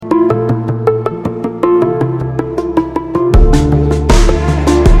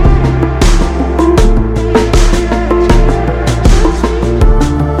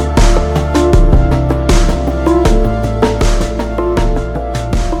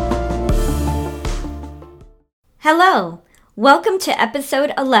Hello, welcome to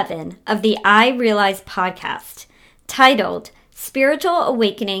episode 11 of the I Realize podcast, titled Spiritual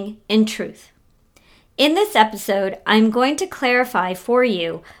Awakening in Truth. In this episode, I'm going to clarify for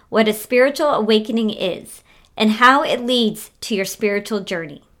you what a spiritual awakening is and how it leads to your spiritual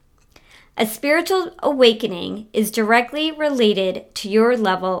journey. A spiritual awakening is directly related to your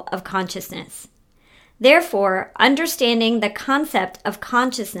level of consciousness. Therefore, understanding the concept of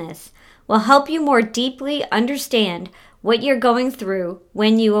consciousness will help you more deeply understand what you're going through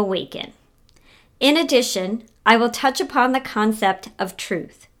when you awaken. In addition, I will touch upon the concept of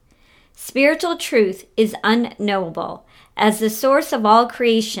truth. Spiritual truth is unknowable, as the source of all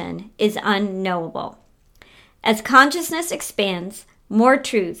creation is unknowable. As consciousness expands, more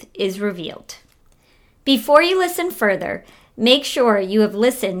truth is revealed. Before you listen further, make sure you have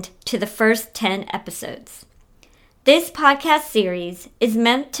listened to the first 10 episodes. This podcast series is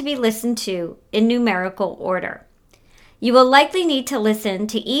meant to be listened to in numerical order. You will likely need to listen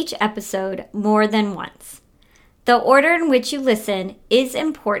to each episode more than once. The order in which you listen is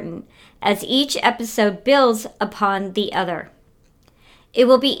important as each episode builds upon the other. It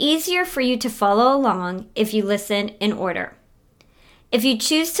will be easier for you to follow along if you listen in order. If you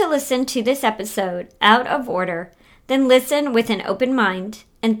choose to listen to this episode out of order, then listen with an open mind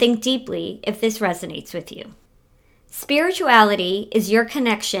and think deeply if this resonates with you. Spirituality is your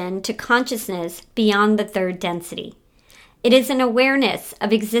connection to consciousness beyond the third density. It is an awareness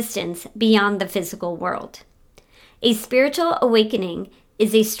of existence beyond the physical world. A spiritual awakening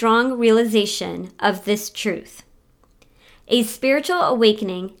is a strong realization of this truth. A spiritual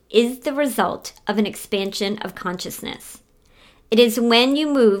awakening is the result of an expansion of consciousness. It is when you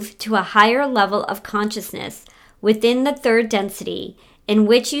move to a higher level of consciousness within the third density in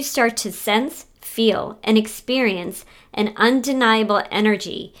which you start to sense, feel, and experience an undeniable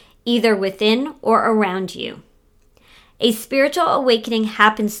energy either within or around you. A spiritual awakening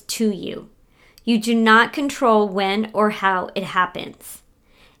happens to you. You do not control when or how it happens.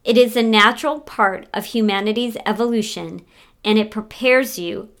 It is a natural part of humanity's evolution, and it prepares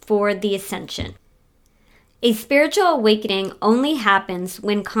you for the ascension. A spiritual awakening only happens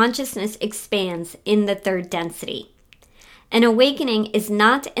when consciousness expands in the third density. An awakening is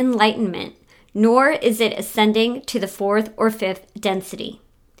not enlightenment, nor is it ascending to the fourth or fifth density.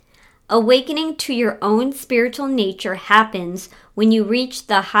 Awakening to your own spiritual nature happens when you reach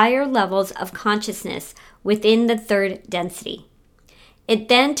the higher levels of consciousness within the third density. It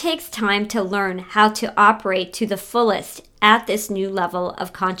then takes time to learn how to operate to the fullest at this new level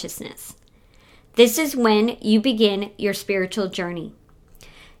of consciousness. This is when you begin your spiritual journey.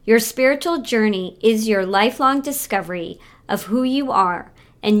 Your spiritual journey is your lifelong discovery of who you are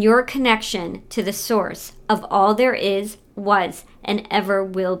and your connection to the source of all there is, was, and ever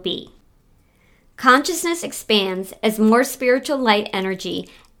will be. Consciousness expands as more spiritual light energy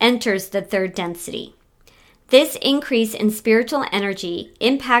enters the third density. This increase in spiritual energy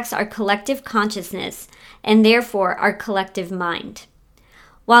impacts our collective consciousness and therefore our collective mind.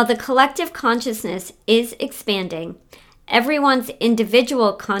 While the collective consciousness is expanding, everyone's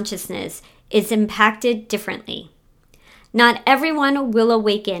individual consciousness is impacted differently. Not everyone will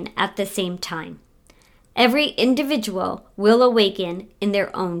awaken at the same time. Every individual will awaken in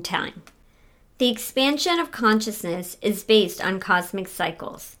their own time. The expansion of consciousness is based on cosmic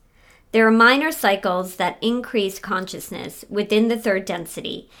cycles. There are minor cycles that increase consciousness within the third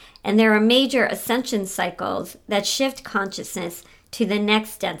density, and there are major ascension cycles that shift consciousness to the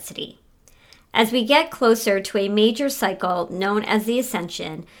next density. As we get closer to a major cycle known as the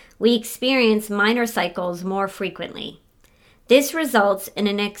ascension, we experience minor cycles more frequently. This results in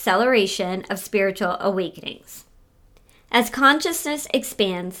an acceleration of spiritual awakenings. As consciousness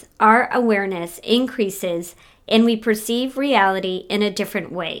expands, our awareness increases and we perceive reality in a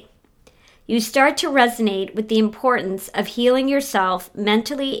different way. You start to resonate with the importance of healing yourself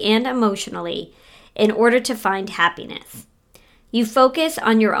mentally and emotionally in order to find happiness. You focus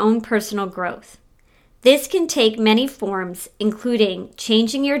on your own personal growth. This can take many forms, including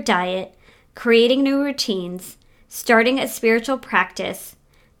changing your diet, creating new routines, starting a spiritual practice,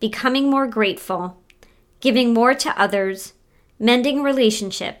 becoming more grateful, giving more to others, mending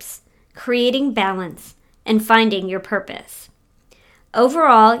relationships, creating balance, and finding your purpose.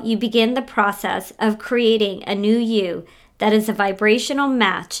 Overall, you begin the process of creating a new you that is a vibrational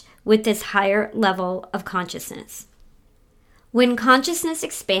match with this higher level of consciousness. When consciousness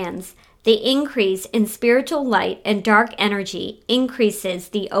expands, the increase in spiritual light and dark energy increases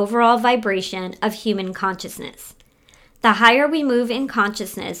the overall vibration of human consciousness. The higher we move in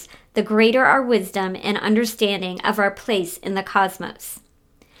consciousness, the greater our wisdom and understanding of our place in the cosmos.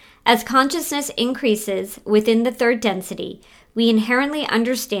 As consciousness increases within the third density, we inherently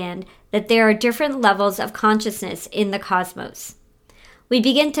understand that there are different levels of consciousness in the cosmos. We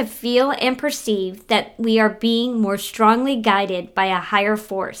begin to feel and perceive that we are being more strongly guided by a higher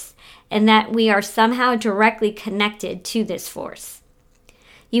force, and that we are somehow directly connected to this force.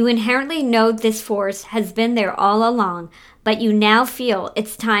 You inherently know this force has been there all along, but you now feel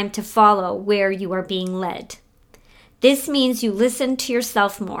it's time to follow where you are being led. This means you listen to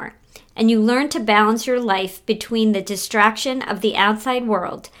yourself more, and you learn to balance your life between the distraction of the outside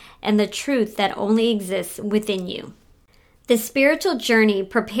world and the truth that only exists within you. The spiritual journey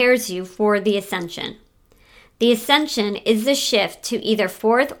prepares you for the ascension. The ascension is the shift to either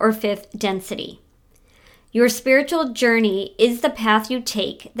fourth or fifth density. Your spiritual journey is the path you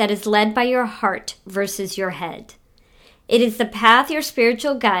take that is led by your heart versus your head. It is the path your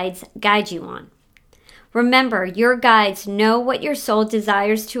spiritual guides guide you on. Remember, your guides know what your soul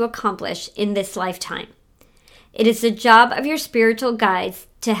desires to accomplish in this lifetime. It is the job of your spiritual guides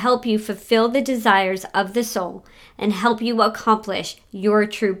to help you fulfill the desires of the soul and help you accomplish your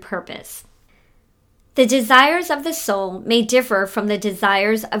true purpose. The desires of the soul may differ from the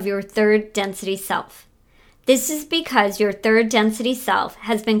desires of your third density self. This is because your third density self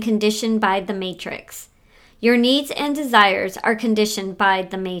has been conditioned by the matrix. Your needs and desires are conditioned by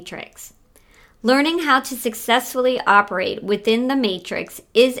the matrix. Learning how to successfully operate within the matrix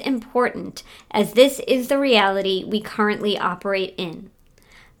is important, as this is the reality we currently operate in.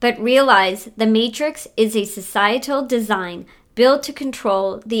 But realize the matrix is a societal design built to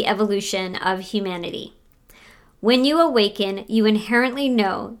control the evolution of humanity. When you awaken, you inherently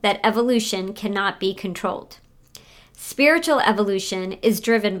know that evolution cannot be controlled. Spiritual evolution is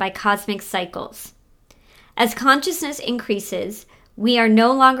driven by cosmic cycles. As consciousness increases, we are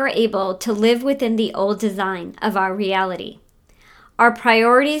no longer able to live within the old design of our reality. Our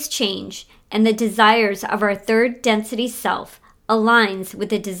priorities change, and the desires of our third density self aligns with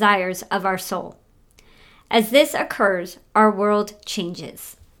the desires of our soul. As this occurs, our world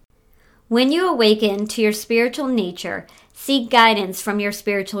changes. When you awaken to your spiritual nature, seek guidance from your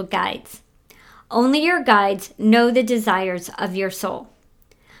spiritual guides. Only your guides know the desires of your soul.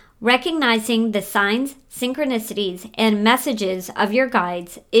 Recognizing the signs, synchronicities, and messages of your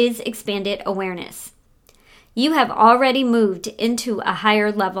guides is expanded awareness. You have already moved into a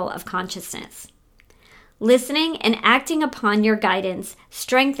higher level of consciousness. Listening and acting upon your guidance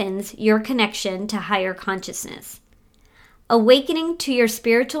strengthens your connection to higher consciousness. Awakening to your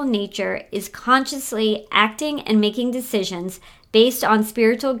spiritual nature is consciously acting and making decisions based on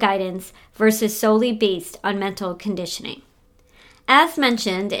spiritual guidance versus solely based on mental conditioning. As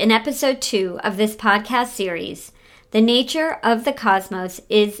mentioned in episode 2 of this podcast series, the nature of the cosmos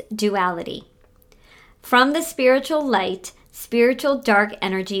is duality. From the spiritual light, spiritual dark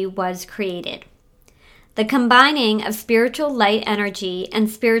energy was created. The combining of spiritual light energy and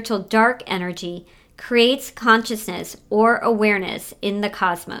spiritual dark energy creates consciousness or awareness in the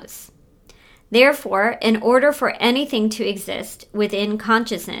cosmos. Therefore, in order for anything to exist within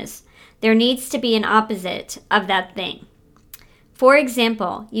consciousness, there needs to be an opposite of that thing. For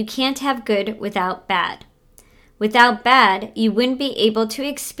example, you can't have good without bad. Without bad, you wouldn't be able to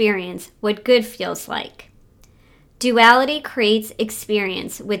experience what good feels like. Duality creates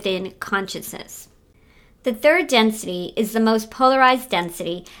experience within consciousness. The third density is the most polarized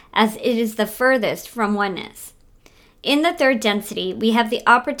density, as it is the furthest from oneness. In the third density, we have the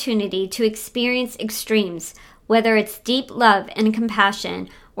opportunity to experience extremes, whether it's deep love and compassion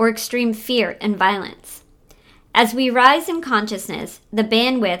or extreme fear and violence. As we rise in consciousness, the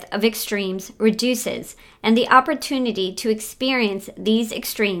bandwidth of extremes reduces, and the opportunity to experience these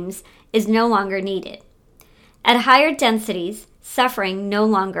extremes is no longer needed. At higher densities, suffering no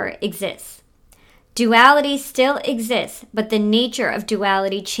longer exists. Duality still exists, but the nature of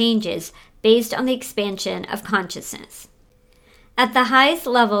duality changes based on the expansion of consciousness. At the highest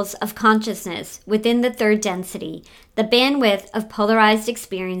levels of consciousness within the third density, the bandwidth of polarized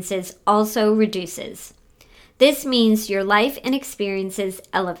experiences also reduces. This means your life and experiences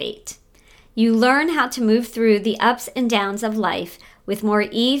elevate. You learn how to move through the ups and downs of life with more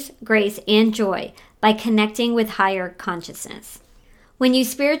ease, grace, and joy by connecting with higher consciousness. When you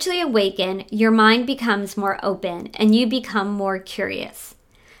spiritually awaken, your mind becomes more open and you become more curious.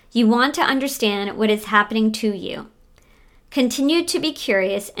 You want to understand what is happening to you. Continue to be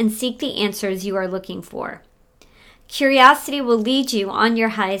curious and seek the answers you are looking for. Curiosity will lead you on your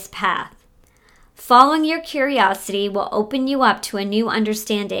highest path. Following your curiosity will open you up to a new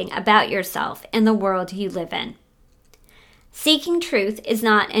understanding about yourself and the world you live in. Seeking truth is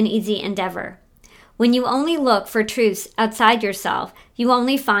not an easy endeavor. When you only look for truths outside yourself, you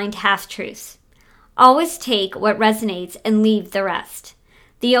only find half-truths. Always take what resonates and leave the rest.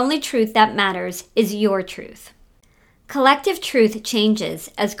 The only truth that matters is your truth. Collective truth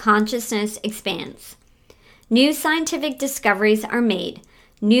changes as consciousness expands. New scientific discoveries are made,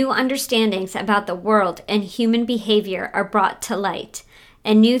 new understandings about the world and human behavior are brought to light,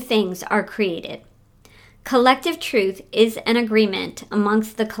 and new things are created. Collective truth is an agreement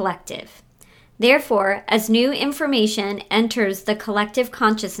amongst the collective. Therefore, as new information enters the collective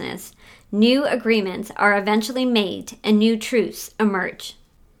consciousness, new agreements are eventually made and new truths emerge.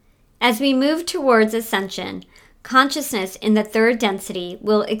 As we move towards ascension, consciousness in the third density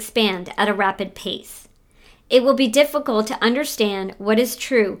will expand at a rapid pace. It will be difficult to understand what is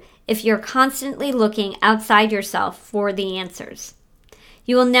true if you're constantly looking outside yourself for the answers.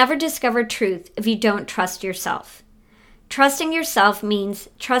 You will never discover truth if you don't trust yourself. Trusting yourself means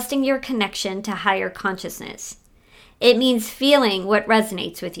trusting your connection to higher consciousness. It means feeling what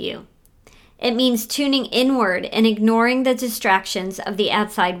resonates with you. It means tuning inward and ignoring the distractions of the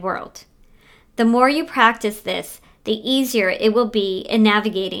outside world. The more you practice this, the easier it will be in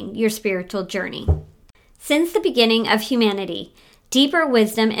navigating your spiritual journey. Since the beginning of humanity, deeper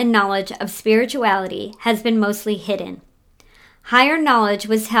wisdom and knowledge of spirituality has been mostly hidden. Higher knowledge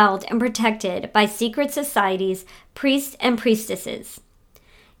was held and protected by secret societies, priests, and priestesses.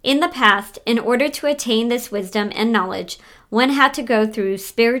 In the past, in order to attain this wisdom and knowledge, one had to go through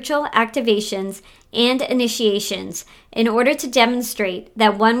spiritual activations and initiations in order to demonstrate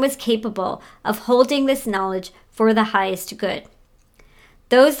that one was capable of holding this knowledge for the highest good.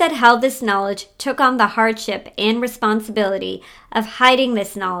 Those that held this knowledge took on the hardship and responsibility of hiding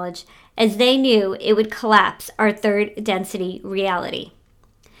this knowledge, as they knew it would collapse our third density reality.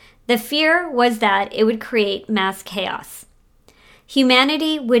 The fear was that it would create mass chaos.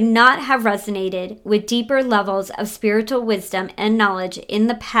 Humanity would not have resonated with deeper levels of spiritual wisdom and knowledge in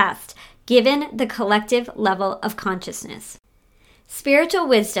the past, given the collective level of consciousness. Spiritual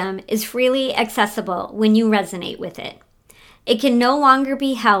wisdom is freely accessible when you resonate with it. It can no longer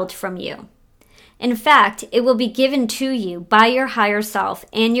be held from you. In fact, it will be given to you by your higher self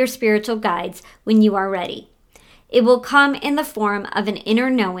and your spiritual guides when you are ready. It will come in the form of an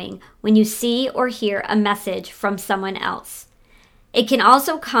inner knowing when you see or hear a message from someone else. It can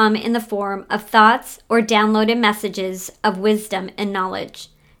also come in the form of thoughts or downloaded messages of wisdom and knowledge,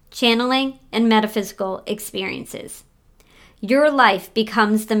 channeling, and metaphysical experiences. Your life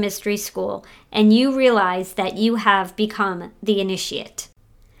becomes the mystery school, and you realize that you have become the initiate.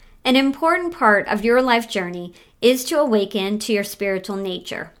 An important part of your life journey is to awaken to your spiritual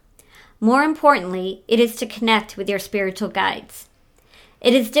nature. More importantly, it is to connect with your spiritual guides.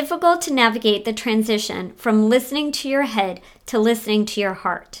 It is difficult to navigate the transition from listening to your head to listening to your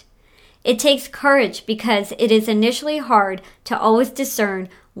heart. It takes courage because it is initially hard to always discern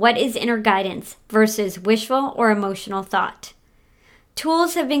what is inner guidance versus wishful or emotional thought.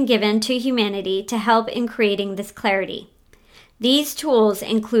 Tools have been given to humanity to help in creating this clarity. These tools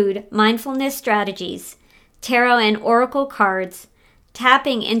include mindfulness strategies, tarot and oracle cards,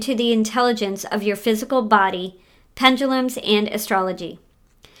 tapping into the intelligence of your physical body, pendulums, and astrology.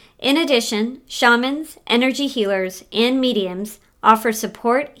 In addition, shamans, energy healers, and mediums offer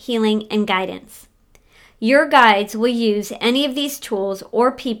support, healing, and guidance. Your guides will use any of these tools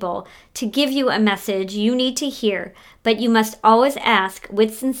or people to give you a message you need to hear, but you must always ask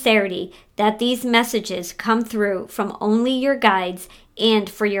with sincerity that these messages come through from only your guides and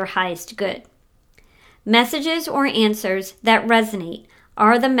for your highest good. Messages or answers that resonate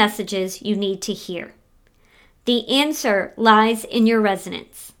are the messages you need to hear. The answer lies in your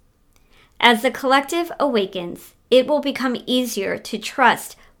resonance. As the collective awakens, it will become easier to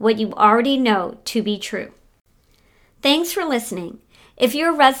trust what you already know to be true. Thanks for listening. If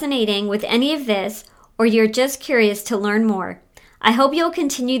you're resonating with any of this, or you're just curious to learn more, I hope you'll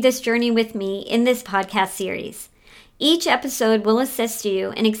continue this journey with me in this podcast series. Each episode will assist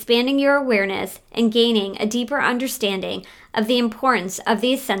you in expanding your awareness and gaining a deeper understanding of the importance of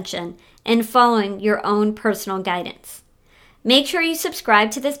the ascension and following your own personal guidance. Make sure you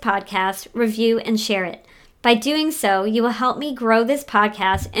subscribe to this podcast, review, and share it. By doing so, you will help me grow this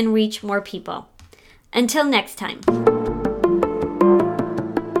podcast and reach more people. Until next time.